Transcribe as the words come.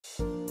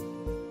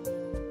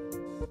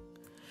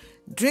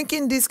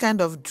Drinking this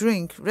kind of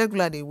drink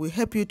regularly will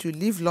help you to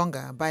live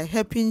longer by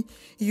helping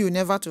you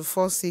never to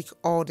fall sick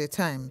all the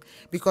time,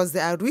 because they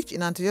are rich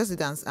in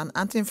antioxidants and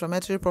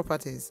anti-inflammatory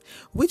properties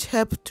which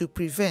help to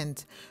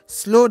prevent,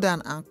 slow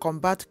down and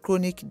combat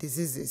chronic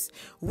diseases,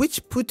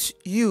 which put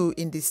you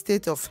in the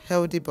state of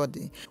healthy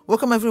body.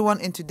 Welcome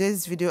everyone in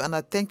today's video, and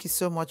I thank you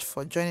so much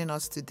for joining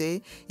us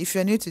today. If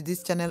you're new to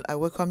this channel, I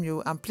welcome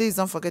you, and please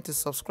don't forget to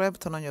subscribe,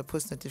 turn on your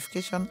post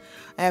notification.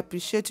 I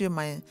appreciate you,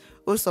 my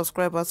old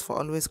subscribers, for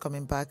always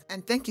coming back,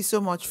 and thank you so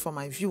much for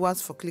my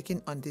viewers for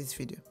clicking on this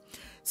video.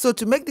 So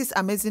to make this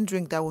amazing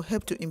drink that will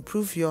help to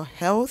improve your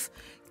health,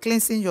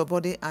 cleansing your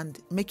body and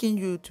making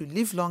you to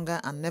live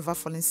longer and never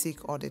falling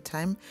sick all the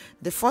time,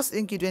 the first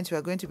ingredient we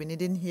are going to be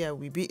needing here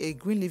will be a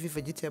green leafy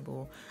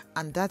vegetable,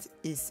 and that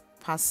is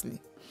parsley.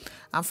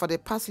 And for the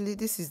parsley,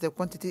 this is the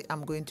quantity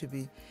I'm going to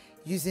be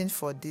using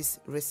for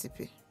this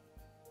recipe.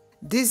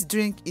 This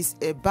drink is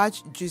a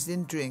batch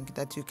juicing drink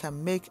that you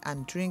can make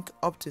and drink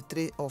up to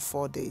 3 or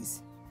 4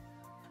 days.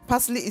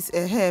 Parsley is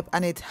a herb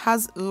and it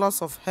has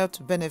lots of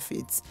health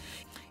benefits.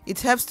 It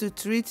helps to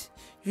treat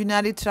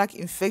urinary tract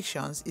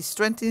infections, it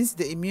strengthens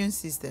the immune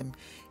system,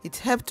 it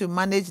helps to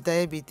manage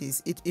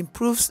diabetes, it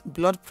improves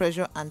blood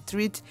pressure and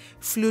treats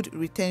fluid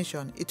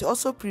retention, it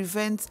also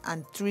prevents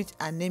and treats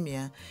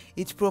anemia,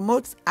 it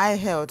promotes eye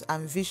health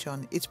and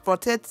vision, it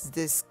protects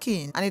the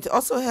skin, and it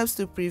also helps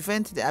to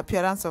prevent the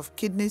appearance of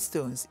kidney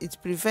stones, it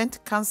prevents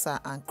cancer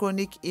and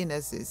chronic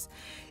illnesses,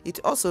 it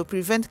also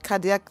prevents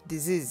cardiac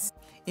disease,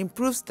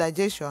 improves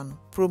digestion,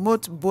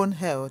 promotes bone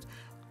health.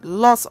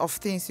 Lots of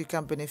things you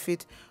can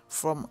benefit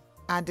from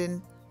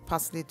adding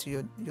parsley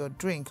to your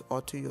drink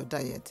or to your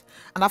diet.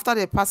 And after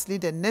the parsley,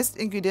 the next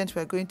ingredient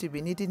we're going to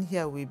be needing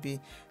here will be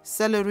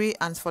celery.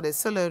 And for the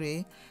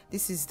celery,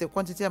 this is the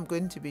quantity I'm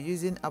going to be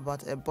using,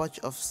 about a bunch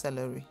of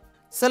celery.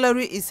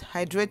 Celery is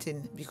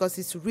hydrating because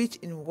it's rich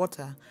in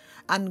water,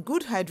 and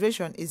good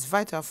hydration is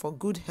vital for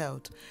good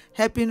health,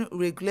 helping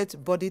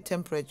regulate body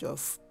temperature,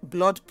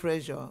 blood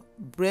pressure,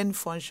 brain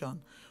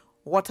function,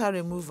 water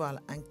removal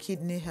and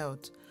kidney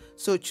health.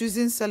 So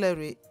choosing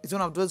celery is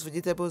one of those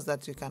vegetables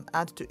that you can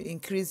add to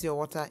increase your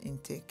water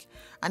intake.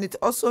 And it's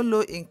also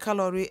low in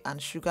calorie and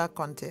sugar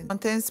content. It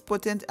contains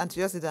potent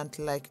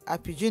antioxidants like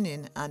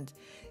apigenin and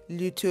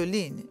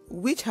luteolin,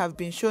 which have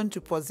been shown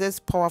to possess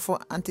powerful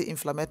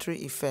anti-inflammatory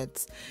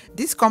effects.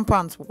 These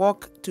compounds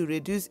work to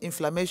reduce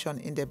inflammation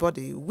in the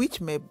body,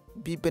 which may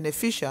be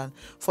beneficial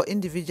for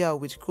individuals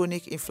with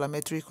chronic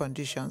inflammatory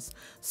conditions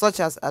such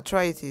as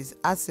arthritis,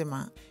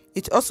 asthma.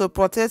 It also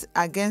protects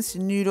against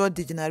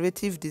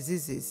neurodegenerative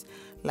diseases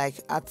like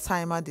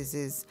Alzheimer's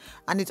disease,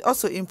 and it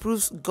also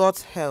improves gut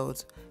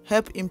health,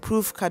 helps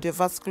improve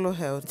cardiovascular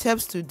health, it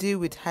helps to deal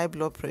with high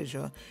blood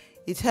pressure,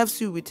 it helps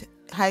you with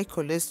high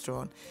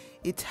cholesterol,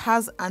 it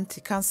has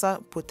anti-cancer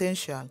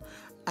potential,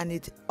 and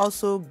it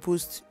also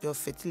boosts your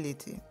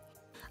fertility.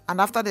 And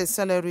after the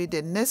celery,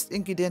 the next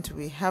ingredient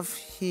we have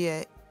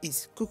here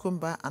is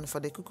cucumber, and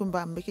for the cucumber,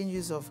 I'm making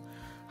use of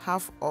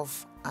half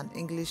of an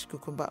English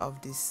cucumber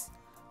of this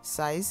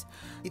size.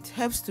 It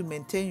helps to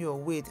maintain your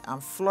weight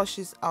and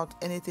flushes out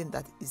anything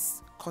that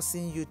is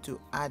causing you to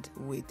add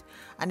weight,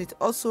 and it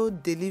also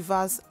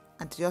delivers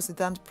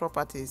antioxidant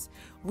properties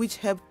which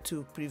help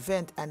to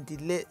prevent and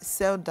delay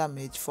cell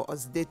damage for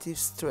oxidative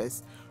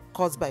stress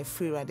caused by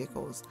free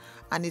radicals,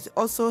 and it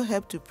also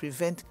helps to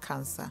prevent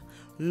cancer,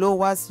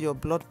 lowers your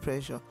blood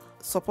pressure,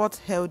 support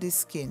healthy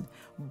skin,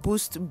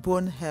 boost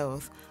bone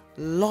health.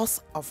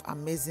 Lots of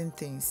amazing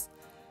things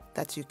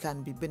that you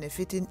can be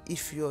benefiting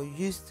if you're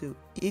used to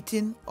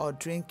eating or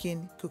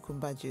drinking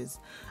cucumber juice.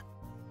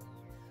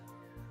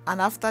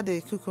 And after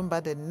the cucumber,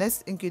 the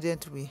next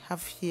ingredient we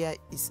have here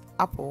is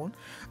apple,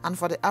 and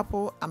for the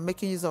apple, I'm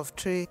making use of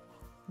 3.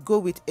 Go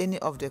with any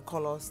of the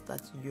colors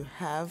that you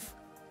have.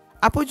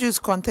 Apple juice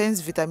contains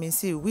vitamin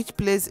C, which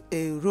plays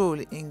a role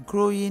in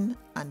growing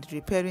and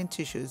repairing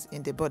tissues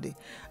in the body.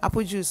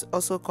 Apple juice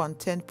also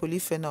contains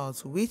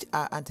polyphenols, which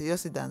are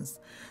antioxidants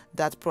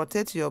that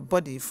protect your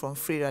body from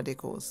free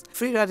radicals.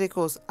 Free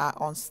radicals are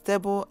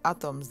unstable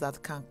atoms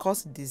that can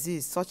cause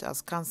disease such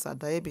as cancer,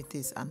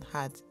 diabetes, and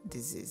heart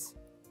disease.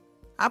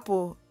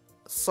 Apple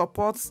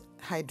supports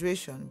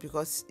hydration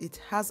because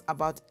it has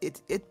about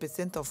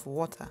 88% of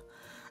water,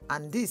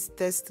 and this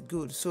tastes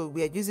good. So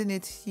we are using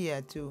it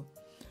here to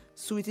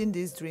sweeten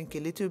this drink a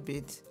little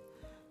bit.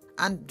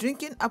 And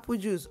drinking apple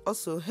juice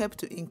also helps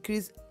to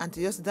increase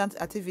antioxidant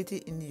activity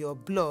in your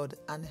blood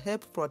and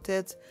help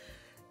protect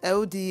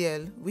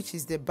LDL, which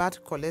is the bad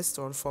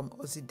cholesterol, from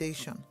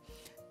oxidation.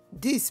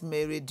 This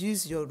may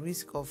reduce your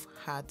risk of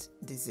heart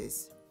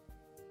disease.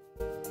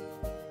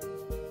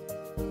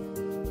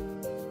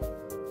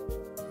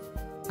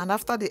 And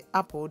after the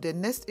apple, the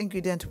next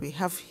ingredient we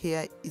have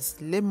here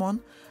is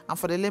lemon, and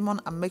for the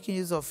lemon, I'm making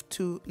use of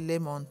 2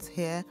 lemons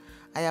here.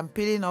 I am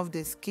peeling off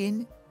the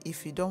skin.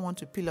 If you don't want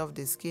to peel off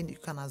the skin, you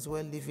can as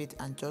well leave it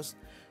and just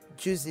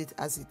juice it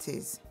as it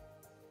is.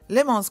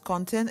 Lemons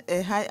contain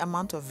a high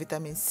amount of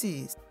vitamin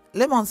C.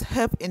 Lemons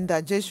help in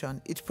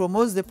digestion. It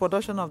promotes the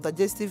production of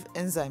digestive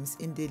enzymes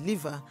in the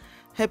liver,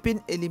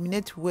 helping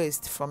eliminate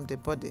waste from the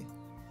body.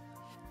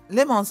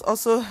 Lemons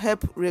also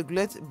help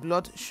regulate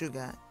blood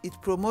sugar. It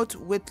promotes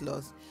weight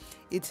loss.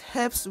 It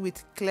helps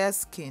with clear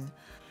skin.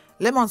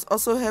 Lemons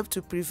also help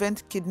to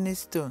prevent kidney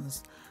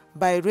stones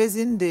by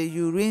raising the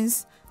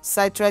urine's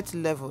citrate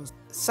levels.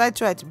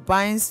 Citrate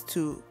binds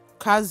to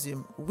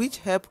calcium, which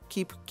help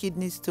keep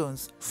kidney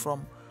stones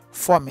from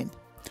forming.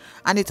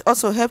 And it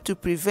also helps to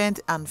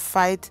prevent and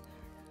fight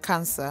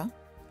cancer.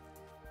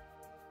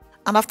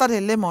 And after the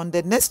lemon,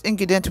 the next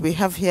ingredient we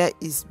have here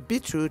is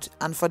beetroot.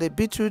 And for the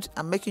beetroot,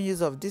 I'm making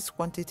use of this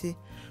quantity.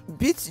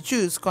 Beet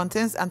juice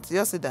contains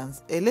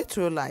antioxidants,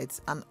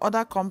 electrolytes, and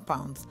other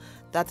compounds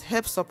that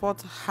help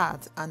support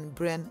heart and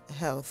brain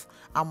health,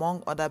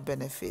 among other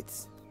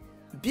benefits.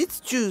 Beet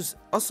juice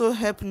also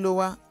help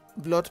lower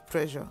blood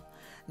pressure.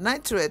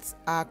 Nitrates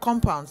are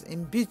compounds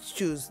in beet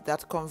juice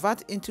that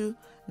convert into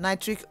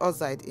nitric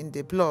oxide in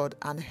the blood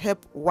and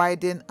help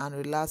widen and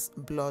relax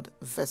blood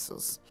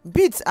vessels.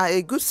 Beets are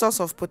a good source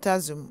of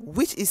potassium,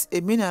 which is a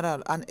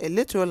mineral and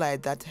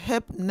electrolyte that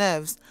help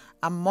nerves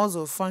and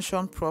muscle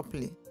function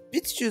properly.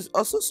 Beet juice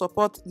also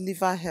supports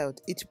liver health.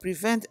 It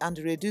prevents and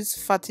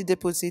reduces fatty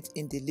deposits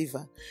in the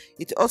liver.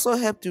 It also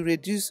helps to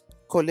reduce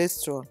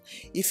cholesterol.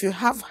 If you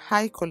have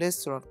high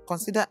cholesterol,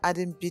 consider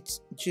adding beet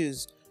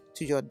juice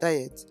to your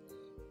diet.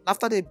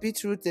 After the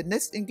beetroot, the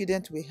next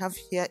ingredient we have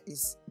here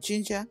is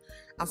ginger.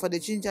 And for the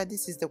ginger,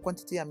 this is the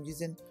quantity I'm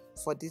using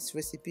for this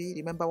recipe.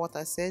 Remember what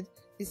I said?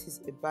 This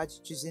is a batch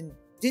using.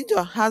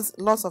 Ginger has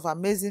lots of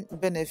amazing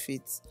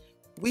benefits,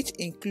 which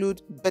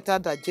include better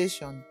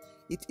digestion.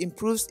 It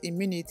improves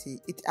immunity.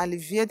 It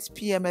alleviates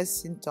PMS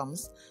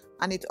symptoms,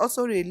 and it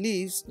also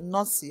relieves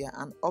nausea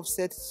and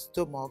upset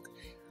stomach.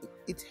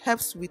 It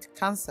helps with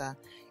cancer.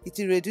 It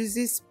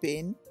reduces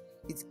pain.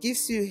 It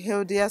gives you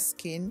healthier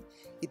skin.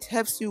 It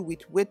helps you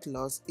with weight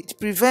loss. It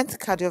prevents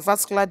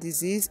cardiovascular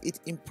disease. It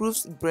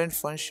improves brain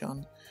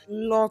function.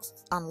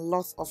 Lots and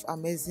lots of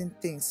amazing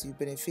things you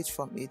benefit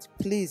from it.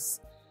 Please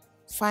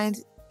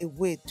find a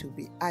way to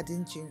be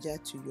adding ginger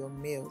to your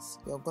meals.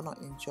 You're gonna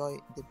enjoy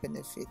the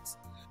benefits.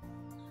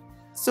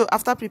 So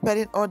after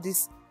preparing all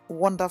these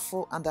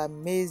wonderful and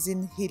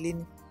amazing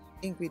healing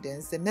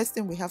ingredients, the next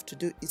thing we have to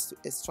do is to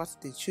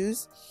extract the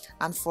juice.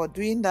 And for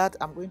doing that,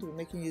 I'm going to be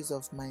making use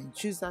of my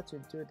juicer to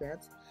do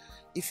that.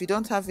 If you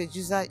don't have a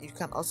juicer, you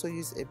can also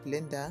use a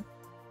blender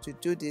to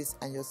do this,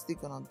 and you're still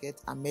gonna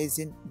get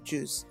amazing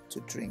juice to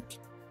drink.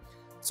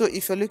 So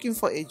if you're looking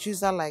for a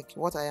juicer like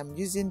what I am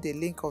using, the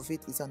link of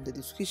it is on the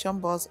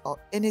description box, or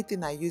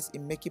anything I use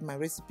in making my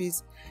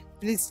recipes,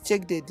 please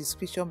check the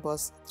description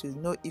box to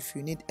know if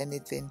you need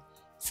anything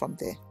from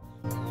there.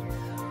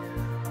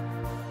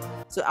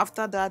 So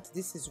after that,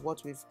 this is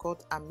what we've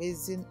got: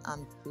 amazing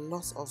and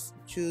lots of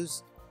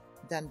juice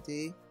than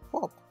the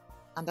pop.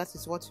 And that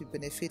is what you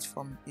benefit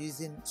from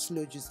using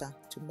slow juicer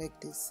to make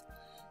this.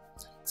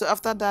 So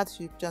after that,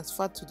 you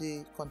transfer to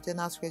the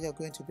containers where you're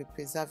going to be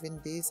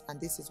preserving this, and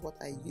this is what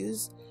I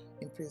use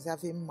in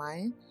preserving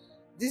mine.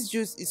 This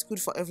juice is good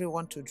for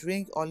everyone to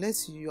drink,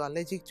 unless you are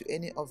allergic to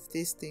any of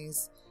these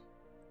things.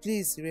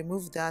 Please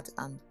remove that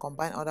and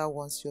combine other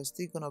ones. You're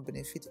still going to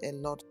benefit a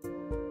lot.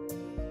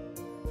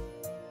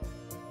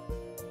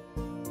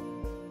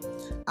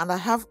 And I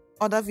have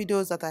other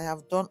videos that I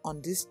have done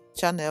on this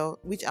channel,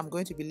 which I'm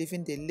going to be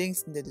leaving the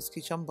links in the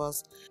description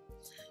box,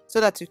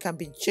 so that you can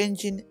be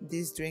changing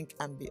this drink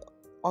and be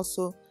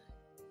also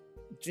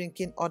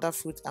drinking other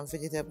fruits and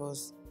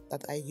vegetables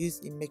that I use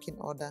in making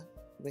other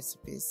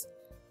recipes.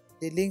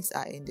 The links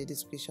are in the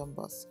description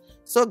box.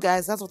 So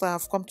guys, that's what I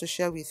have come to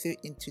share with you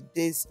in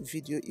today's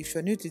video. If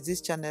you're new to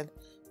this channel,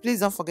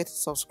 please don't forget to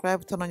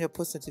subscribe, turn on your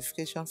post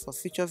notification for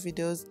future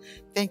videos.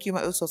 Thank you,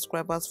 my old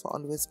subscribers, for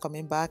always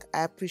coming back.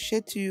 I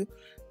appreciate you,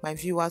 my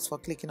viewers, for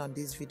clicking on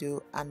this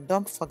video, and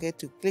don't forget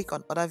to click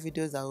on other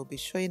videos that will be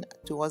showing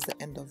towards the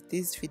end of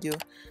this video,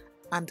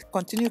 and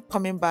continue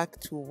coming back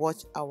to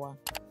watch our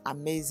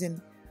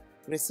amazing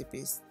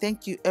recipes.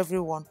 Thank you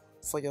everyone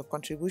for your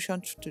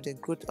contribution to the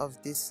growth of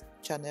this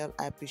channel.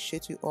 I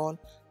appreciate you all,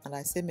 and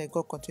I say may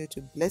God continue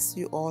to bless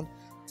you all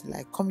till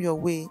I come your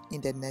way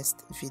in the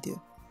next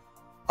video.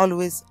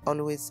 Always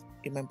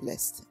remain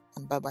blessed,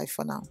 and bye bye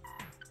for now.